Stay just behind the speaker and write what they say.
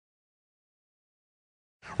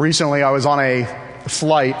Recently, I was on a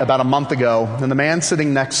flight about a month ago, and the man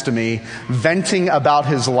sitting next to me, venting about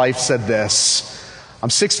his life, said this: "I'm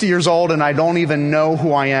 60 years old and I don't even know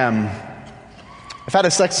who I am. I've had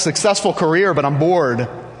a successful career, but I'm bored.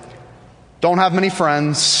 Don't have many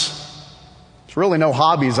friends. There's really no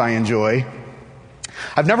hobbies I enjoy.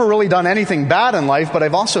 I've never really done anything bad in life, but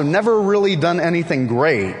I've also never really done anything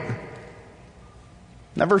great.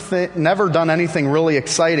 Never done anything really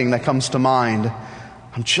exciting that comes to mind.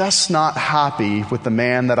 I'm just not happy with the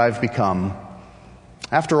man that I've become.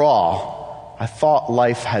 After all, I thought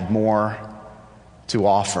life had more to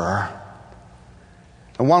offer."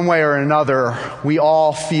 In one way or another, we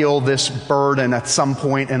all feel this burden at some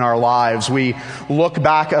point in our lives. We look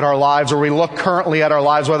back at our lives, or we look currently at our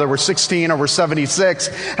lives, whether we're 16 or we're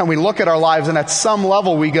 76, and we look at our lives, and at some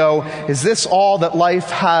level we go, is this all that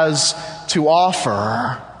life has to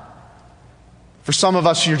offer? For some of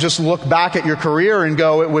us, you just look back at your career and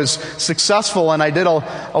go, it was successful and I did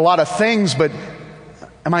a lot of things, but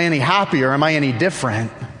am I any happier? Am I any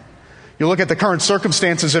different? You look at the current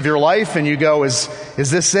circumstances of your life and you go, is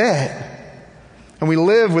this it? And we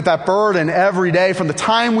live with that burden every day from the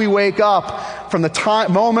time we wake up, from the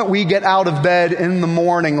moment we get out of bed in the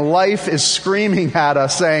morning. Life is screaming at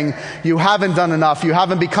us saying, you haven't done enough, you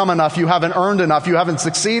haven't become enough, you haven't earned enough, you haven't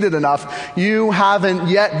succeeded enough, you haven't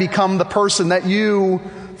yet become the person that you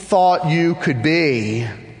thought you could be.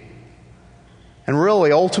 And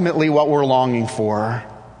really, ultimately, what we're longing for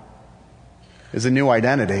is a new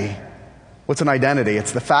identity. What's an identity?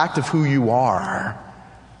 It's the fact of who you are.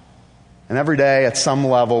 And every day, at some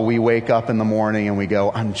level, we wake up in the morning and we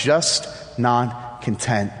go, I'm just not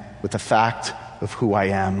content with the fact of who I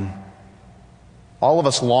am. All of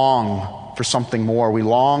us long for something more. We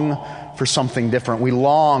long for something different. We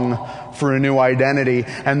long for a new identity.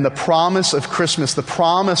 And the promise of Christmas, the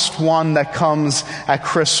promised one that comes at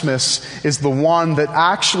Christmas, is the one that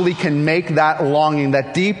actually can make that longing,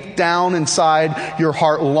 that deep down inside your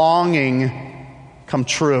heart longing, come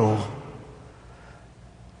true.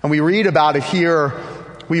 And we read about it here.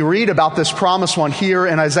 We read about this promised one here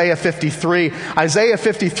in Isaiah 53. Isaiah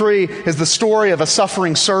 53 is the story of a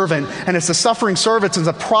suffering servant. And it's a suffering servant. It's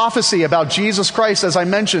a prophecy about Jesus Christ, as I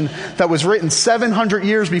mentioned, that was written 700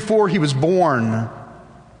 years before he was born.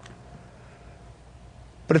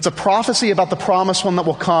 But it's a prophecy about the promised one that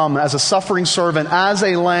will come as a suffering servant, as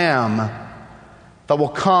a lamb that will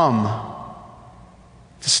come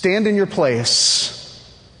to stand in your place,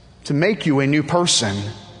 to make you a new person.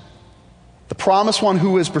 The promised one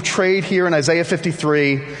who is portrayed here in Isaiah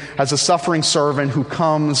 53 as a suffering servant who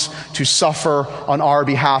comes to suffer on our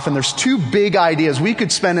behalf. And there's two big ideas. We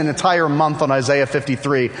could spend an entire month on Isaiah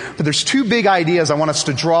 53, but there's two big ideas I want us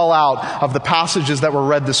to draw out of the passages that were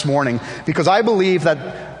read this morning, because I believe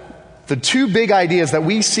that the two big ideas that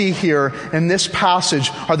we see here in this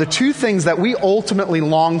passage are the two things that we ultimately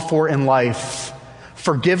long for in life: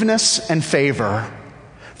 forgiveness and favor.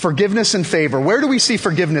 Forgiveness and favor. Where do we see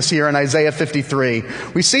forgiveness here in Isaiah 53?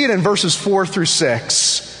 We see it in verses 4 through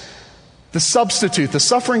 6. The substitute, the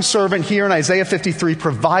suffering servant here in Isaiah 53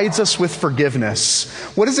 provides us with forgiveness.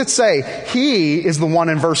 What does it say? He is the one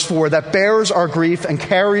in verse 4 that bears our grief and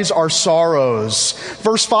carries our sorrows.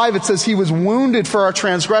 Verse 5, it says he was wounded for our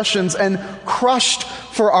transgressions and crushed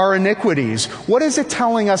for our iniquities. What is it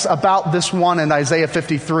telling us about this one in Isaiah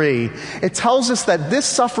 53? It tells us that this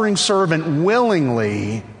suffering servant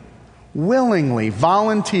willingly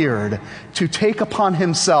volunteered to take upon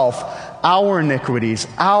himself our iniquities,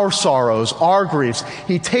 our sorrows, our griefs.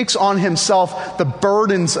 He takes on himself the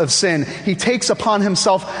burdens of sin. He takes upon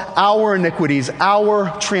himself our iniquities,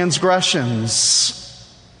 our transgressions.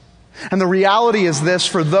 And the reality is this: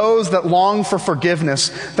 for those that long for forgiveness,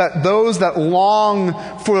 that those that long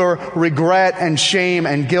for regret and shame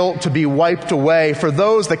and guilt to be wiped away, for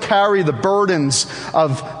those that carry the burdens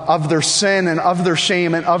of their sin and of their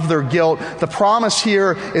shame and of their guilt, the promise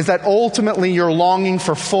here is that ultimately you're longing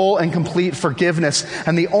for full and complete forgiveness.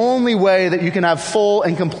 And the only way that you can have full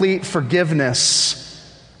and complete forgiveness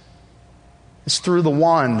is through the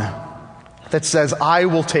one that says, I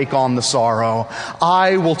will take on the sorrow,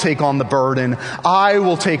 I will take on the burden, I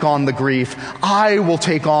will take on the grief, I will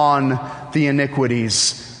take on the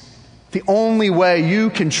iniquities. The only way you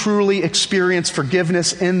can truly experience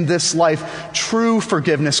forgiveness in this life, true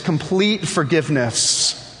forgiveness, complete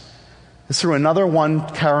forgiveness, is through another one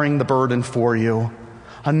carrying the burden for you.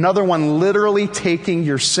 Another one literally taking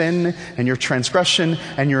your sin and your transgression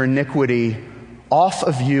and your iniquity off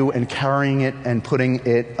of you and carrying it and putting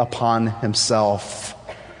it upon himself.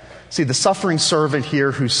 See, the suffering servant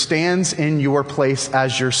here who stands in your place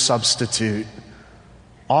as your substitute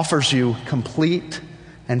offers you complete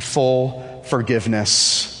and full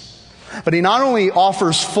forgiveness. But he not only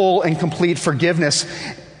offers full and complete forgiveness,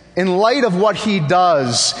 in light of what he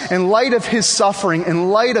does, in light of his suffering, in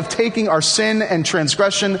light of taking our sin and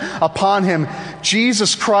transgression upon him,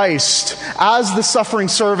 Jesus Christ, as the suffering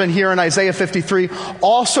servant here in Isaiah 53,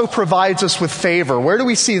 also provides us with favor. Where do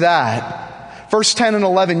we see that? Verse 10 and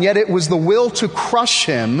 11, yet it was the will to crush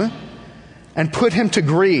him and put him to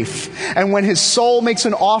grief. And when his soul makes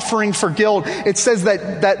an offering for guilt, it says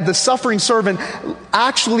that the suffering servant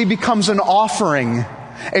actually becomes an offering,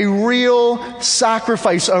 a real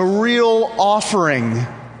sacrifice, a real offering.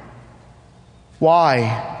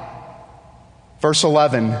 Why? Verse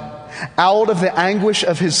 11, out of the anguish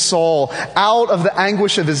of his soul, out of the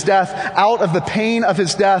anguish of his death, out of the pain of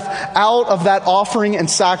his death, out of that offering and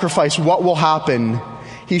sacrifice, what will happen?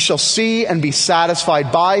 He shall see and be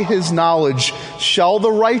satisfied. By his knowledge shall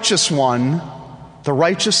the righteous one, the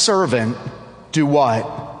righteous servant, do what?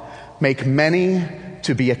 Make many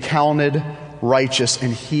to be accounted righteous,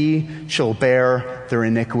 and he shall bear their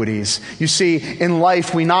iniquities. You see, in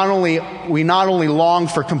life, we not only long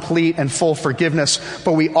for complete and full forgiveness,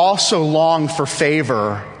 but we also long for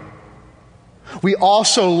favor. We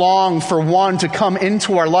also long for one to come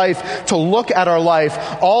into our life, to look at our life,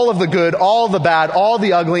 all of the good, all the bad, all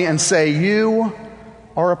the ugly, and say, you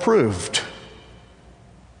are approved.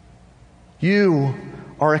 You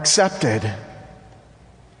are accepted.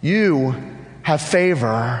 You have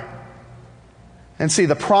favor. And see,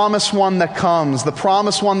 the promised one that comes, the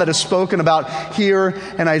promised one that is spoken about here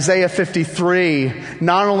in Isaiah 53,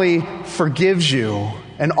 not only forgives you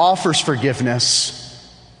and offers forgiveness,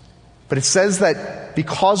 but it says that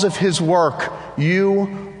because of his work,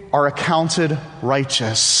 you are accounted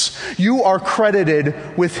righteous. You are credited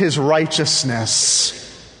with his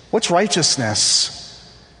righteousness. What's righteousness?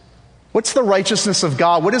 What's the righteousness of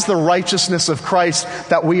God? What is the righteousness of Christ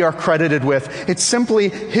that we are credited with? It's simply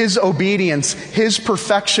his obedience, his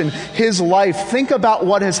perfection, his life. Think about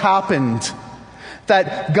what has happened.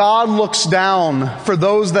 That God looks down for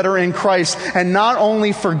those that are in Christ and not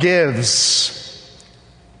only forgives,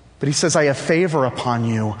 but he says, I have favor upon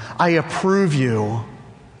you. I approve you,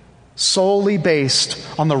 solely based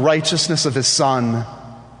on the righteousness of his Son.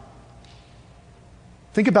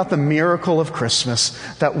 Think about the miracle of Christmas,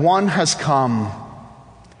 that one has come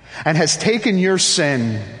and has taken your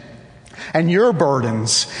sin and your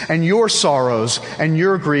burdens and your sorrows and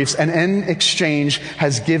your griefs, and in exchange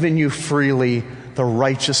has given you freely the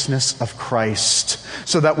righteousness of Christ,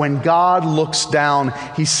 so that when God looks down,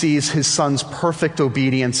 he sees his Son's perfect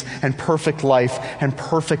obedience and perfect life and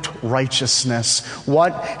perfect righteousness.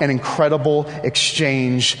 What an incredible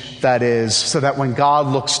exchange that is, so that when God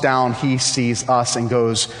looks down, he sees us and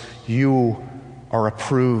goes, you are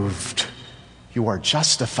approved. You are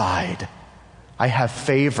justified. I have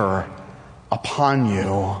favor upon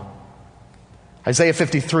you. Isaiah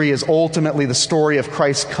 53 is ultimately the story of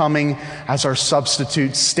Christ coming as our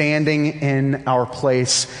substitute, standing in our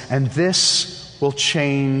place. And this will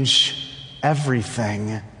change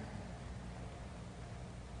everything.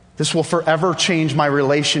 This will forever change my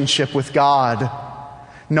relationship with God,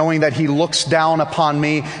 knowing that he looks down upon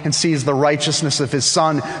me and sees the righteousness of his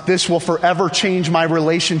Son. This will forever change my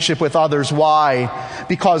relationship with others. Why?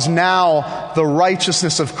 Because now the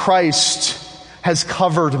righteousness of Christ has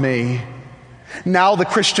covered me. Now the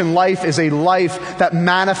Christian life is a life that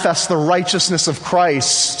manifests the righteousness of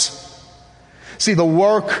Christ. See, the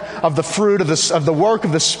work of the fruit of the work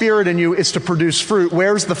of the Spirit in you is to produce fruit.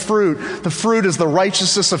 Where's the fruit? The fruit is the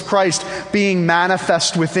righteousness of Christ being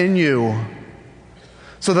manifest within you.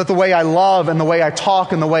 So that the way I love and the way I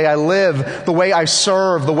talk and the way I live, the way I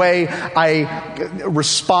serve, the way I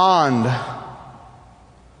respond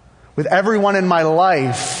with everyone in my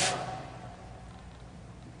life,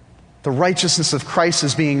 the righteousness of Christ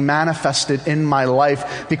is being manifested in my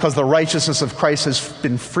life, because the righteousness of Christ has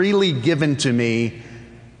been freely given to me,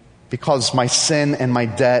 because my sin and my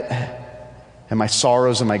debt and my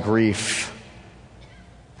sorrows and my grief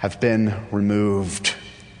have been removed.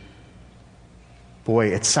 Boy,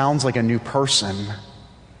 it sounds like a new person.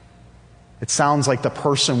 It sounds like the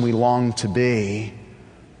person we long to be,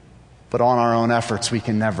 but on our own efforts we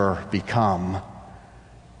can never become.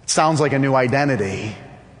 It sounds like a new identity.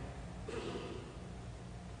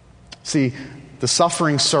 See, the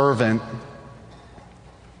suffering servant,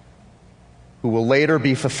 who will later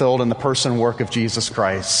be fulfilled in the person and work of Jesus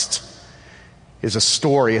Christ, is a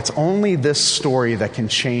story. It's only this story that can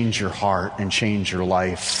change your heart and change your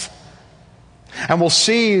life. And we'll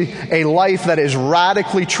see a life that is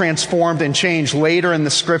radically transformed and changed later in the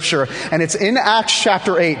scripture. And it's in Acts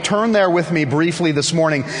chapter 8. Turn there with me briefly this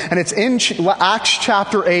morning. And it's in Acts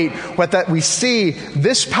chapter 8 that we see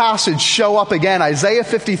this passage show up again, Isaiah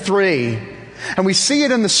 53. And we see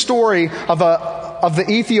it in the story of the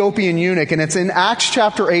Ethiopian eunuch. And it's in Acts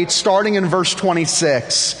chapter 8, starting in verse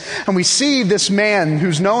 26. And we see this man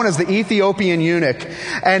who's known as the Ethiopian eunuch.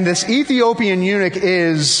 And this Ethiopian eunuch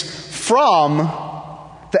is from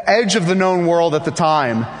the edge of the known world at the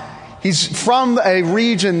time. He's from a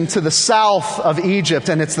region to the south of Egypt,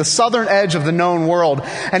 and it's the southern edge of the known world.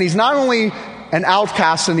 And he's not only an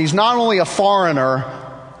outcast, and he's not only a foreigner,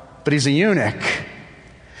 but he's a eunuch.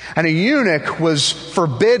 And a eunuch was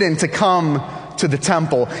forbidden to come to the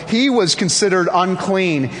temple. He was considered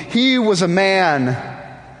unclean. He was a man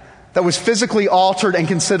that was physically altered and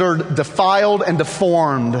considered defiled and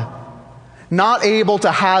deformed. Not able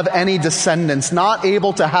to have any descendants, not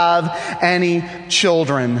able to have any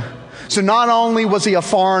children. So not only was he a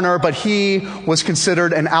foreigner, but he was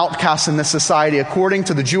considered an outcast in this society according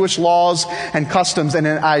to the Jewish laws and customs. And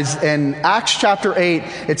in Acts chapter 8,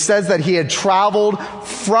 it says that he had traveled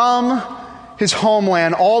from his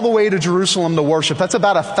homeland all the way to Jerusalem to worship. That's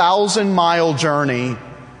about a 1,000-mile journey.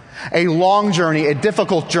 A long journey, a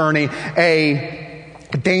difficult journey, a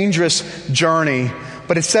dangerous journey.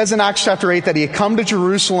 But it says in Acts chapter 8 that he had come to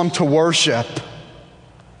Jerusalem to worship.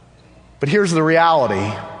 But here's the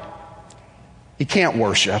reality. He can't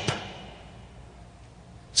worship.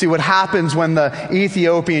 See, what happens when the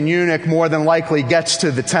Ethiopian eunuch more than likely gets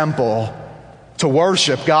to the temple to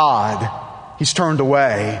worship God, he's turned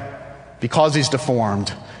away because he's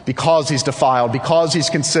deformed, because he's defiled, because he's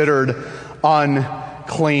considered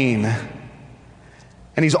unclean.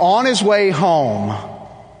 And he's on his way home.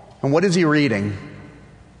 And what is he reading?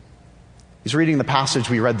 He's reading the passage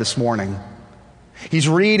we read this morning. He's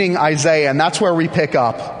reading Isaiah, and that's where we pick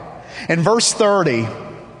up. In verse 30,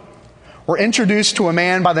 we're introduced to a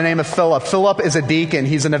man by the name of Philip. Philip is a deacon.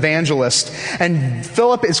 He's an evangelist. And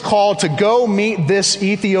Philip is called to go meet this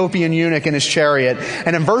Ethiopian eunuch in his chariot.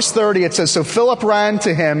 And in verse 30 it says, "So Philip ran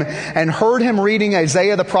to him and heard him reading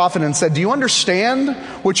Isaiah the prophet and said, 'Do you understand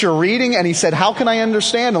what you're reading?' And he said, 'How can I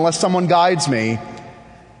understand unless someone guides me?'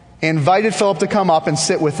 He invited Philip to come up and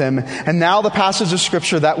sit with him. And now the passage of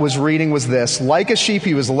scripture that was reading was this: 'Like a sheep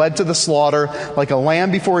he was led to the slaughter, like a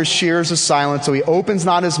lamb before his shearers is silent, so he opens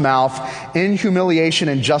not his mouth. In humiliation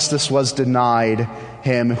and justice was denied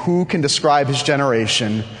him. Who can describe his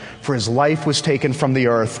generation? For his life was taken from the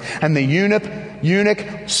earth.' And the eunuch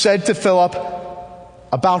said to Philip,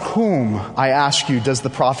 'About whom, I ask you, does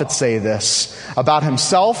the prophet say this? About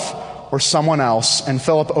himself or someone else?' And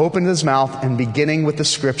Philip opened his mouth, and beginning with the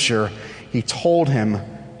scripture, he told him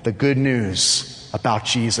the good news about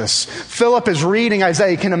Jesus." Philip is reading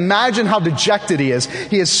Isaiah. You can imagine how dejected he is.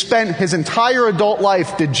 He has spent his entire adult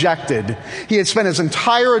life dejected. He has spent his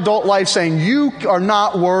entire adult life saying, "You are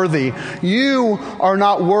not worthy. You are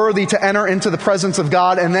not worthy to enter into the presence of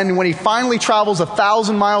God." And then when he finally travels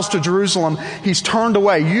 1,000 miles to Jerusalem, he's turned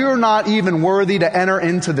away. "You're not even worthy to enter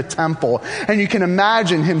into the temple." And you can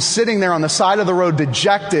imagine him sitting there on the side of the road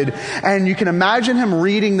dejected. And you can imagine him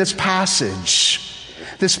reading this passage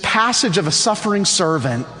of a suffering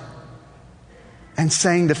servant, and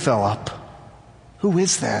saying to Philip, "Who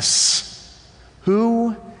is this?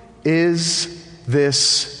 Who is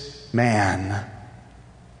this man?"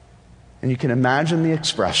 And you can imagine the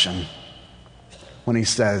expression when he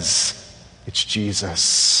says, "It's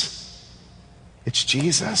Jesus. It's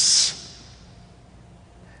Jesus."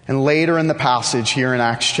 And later in the passage here in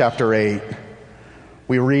Acts chapter 8,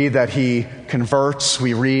 we read that he converts,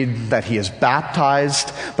 we read that he is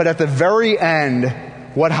baptized, but at the very end,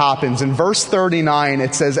 what happens? In verse 39,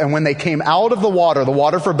 it says, "And when they came out of the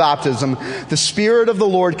water for baptism, the Spirit of the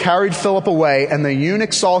Lord carried Philip away, and the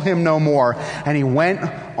eunuch saw him no more, and he went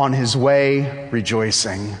on his way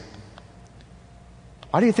rejoicing."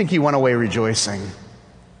 Why do you think he went away rejoicing?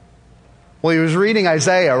 Well, he was reading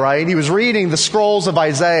Isaiah, right? He was reading the scrolls of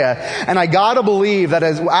Isaiah. And I gotta believe that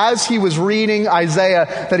as he was reading Isaiah,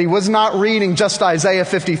 that he was not reading just Isaiah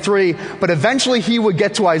 53, but eventually he would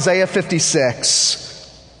get to Isaiah 56.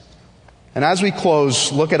 And as we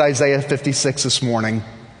close, look at Isaiah 56 this morning.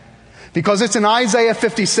 Because it's in Isaiah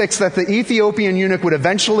 56 that the Ethiopian eunuch would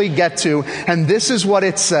eventually get to, and this is what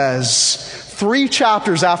it says. 3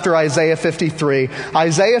 chapters after Isaiah 53,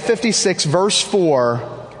 Isaiah 56 verse 4,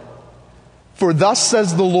 "For thus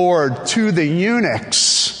says the Lord to the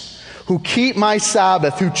eunuchs who keep my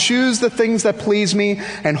Sabbath, who choose the things that please me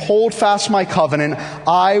and hold fast my covenant,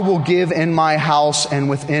 I will give in my house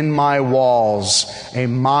and within my walls a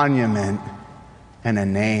monument and a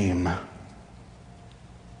name.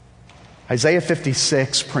 Isaiah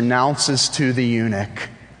 56 pronounces to the eunuch,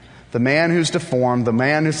 the man who's deformed, the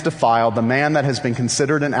man who's defiled, the man that has been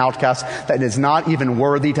considered an outcast, that is not even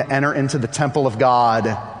worthy to enter into the temple of God,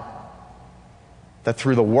 that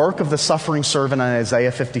through the work of the suffering servant in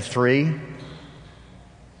Isaiah 53,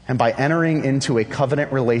 and by entering into a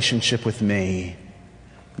covenant relationship with me,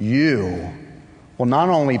 you will not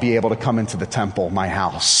only be able to come into the temple, my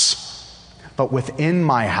house, but within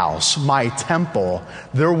my house, my temple,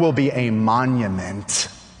 there will be a monument.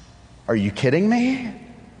 Are you kidding me?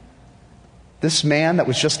 This man that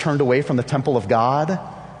was just turned away from the temple of God,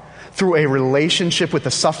 through a relationship with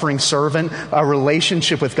the suffering servant, a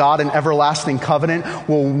relationship with God, an everlasting covenant,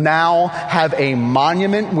 will now have a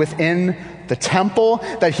monument within the temple,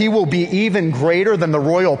 that he will be even greater than the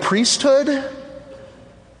royal priesthood?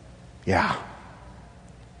 Yeah.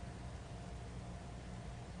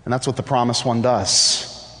 And that's what the promised one does.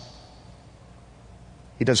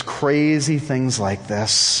 He does crazy things like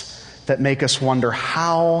this that make us wonder,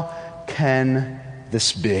 how can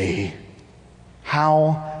this be?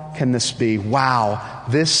 How can this be? Wow,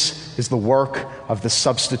 this is the work of the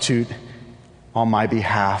substitute on my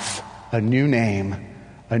behalf. A new name,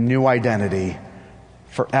 a new identity,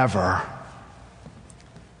 forever.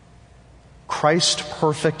 Christ's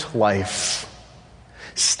perfect life,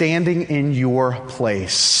 standing in your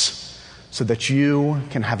place so that you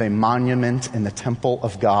can have a monument in the temple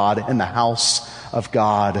of God, in the house of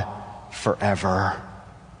God forever.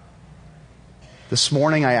 This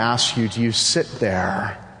morning I ask you, do you sit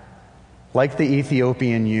there like the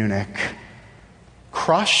Ethiopian eunuch,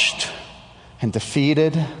 crushed and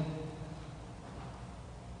defeated?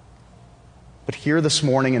 But here this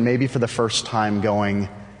morning, and maybe for the first time, going,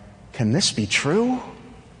 can this be true?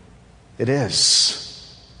 It is.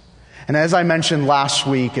 And as I mentioned last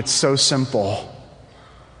week, it's so simple.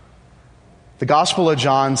 The Gospel of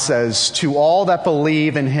John says, to all that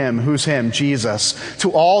believe in him, who's him? Jesus.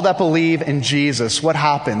 To all that believe in Jesus, what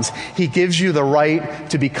happens? He gives you the right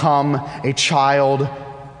to become a child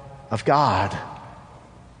of God.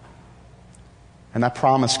 And that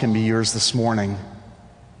promise can be yours this morning.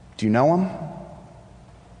 Do you know him?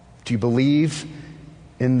 Do you believe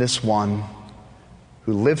in this one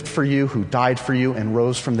who lived for you, who died for you, and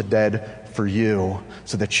rose from the dead for you,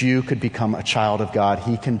 so that you could become a child of God?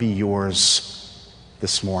 He can be yours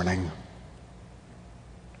this morning.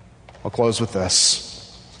 I'll close with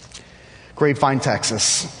this. Grapevine,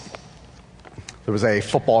 Texas. There was a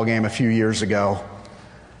football game a few years ago.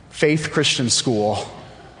 Faith Christian School,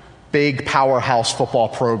 big powerhouse football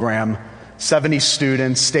program, 70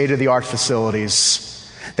 students, state-of-the-art facilities.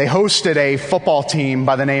 They hosted a football team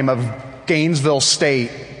by the name of Gainesville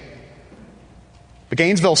State. But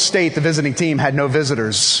Gainesville State, the visiting team, had no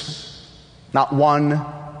visitors. Not one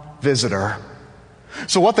visitor.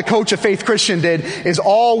 So what the coach of Faith Christian did is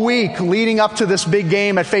all week leading up to this big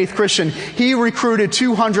game at Faith Christian, he recruited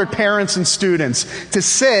 200 parents and students to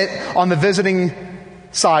sit on the visiting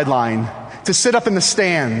sideline, to sit up in the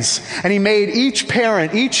stands. And he made each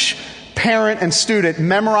parent and student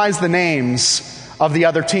memorize the names of the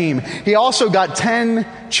other team. He also got 10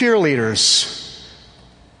 cheerleaders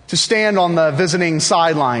to stand on the visiting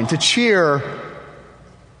sideline to cheer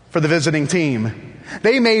for the visiting team.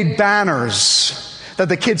 They made banners that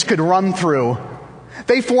the kids could run through.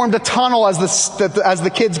 They formed a tunnel as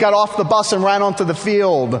the kids got off the bus and ran onto the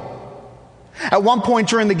field. At one point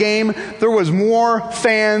during the game, there was more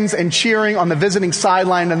fans and cheering on the visiting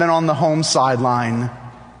sideline than on the home sideline.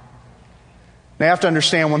 Now you have to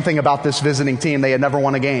understand one thing about this visiting team. They had never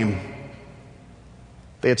won a game.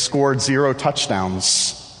 They had scored 0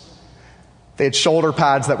 touchdowns. They had shoulder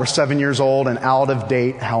pads that were 7 years old and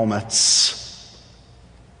out-of-date helmets.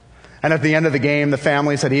 And at the end of the game, the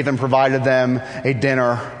families had even provided them a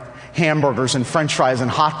dinner, hamburgers and french fries and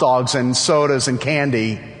hot dogs and sodas and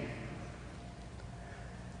candy. And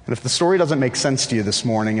if the story doesn't make sense to you this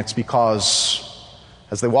morning, it's because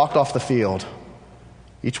as they walked off the field,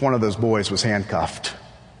 each one of those boys was handcuffed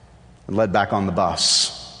and led back on the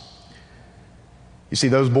bus. You see,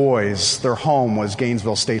 those boys, their home was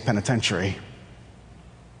Gainesville State Penitentiary.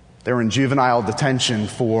 They were in juvenile detention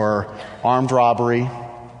for armed robbery,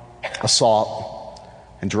 assault,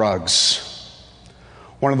 and drugs.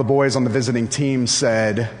 One of the boys on the visiting team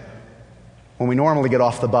said, when we normally get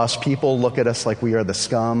off the bus, people look at us like we are the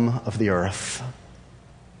scum of the earth.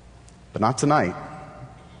 But not tonight.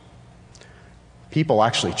 People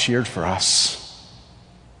actually cheered for us.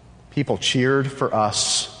 People cheered for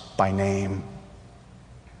us by name.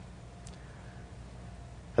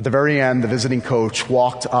 At the very end, the visiting coach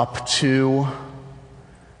walked up to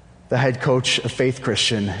the head coach of Faith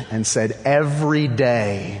Christian, and said, every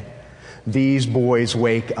day these boys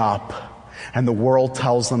wake up and the world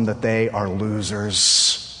tells them that they are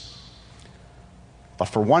losers. But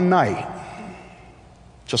for one night,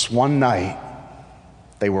 just one night,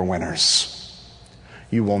 they were winners.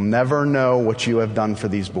 You will never know what you have done for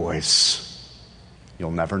these boys.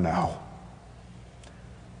 You'll never know.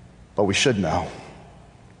 But we should know,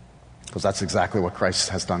 because that's exactly what Christ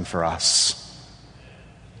has done for us.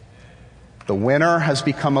 The winner has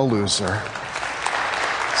become a loser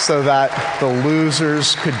so that the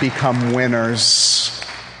losers could become winners.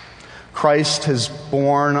 Christ has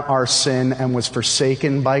borne our sin and was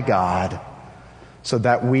forsaken by God so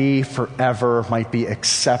that we forever might be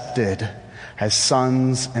accepted as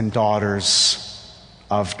sons and daughters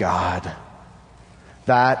of God.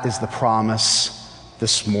 That is the promise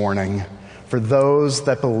this morning for those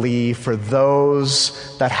that believe, for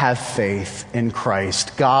those that have faith in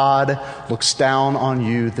Christ. God looks down on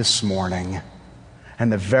you this morning,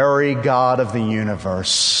 and the very God of the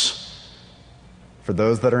universe, for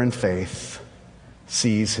those that are in faith,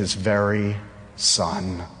 sees his very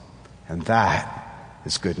Son. And that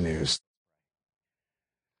is good news.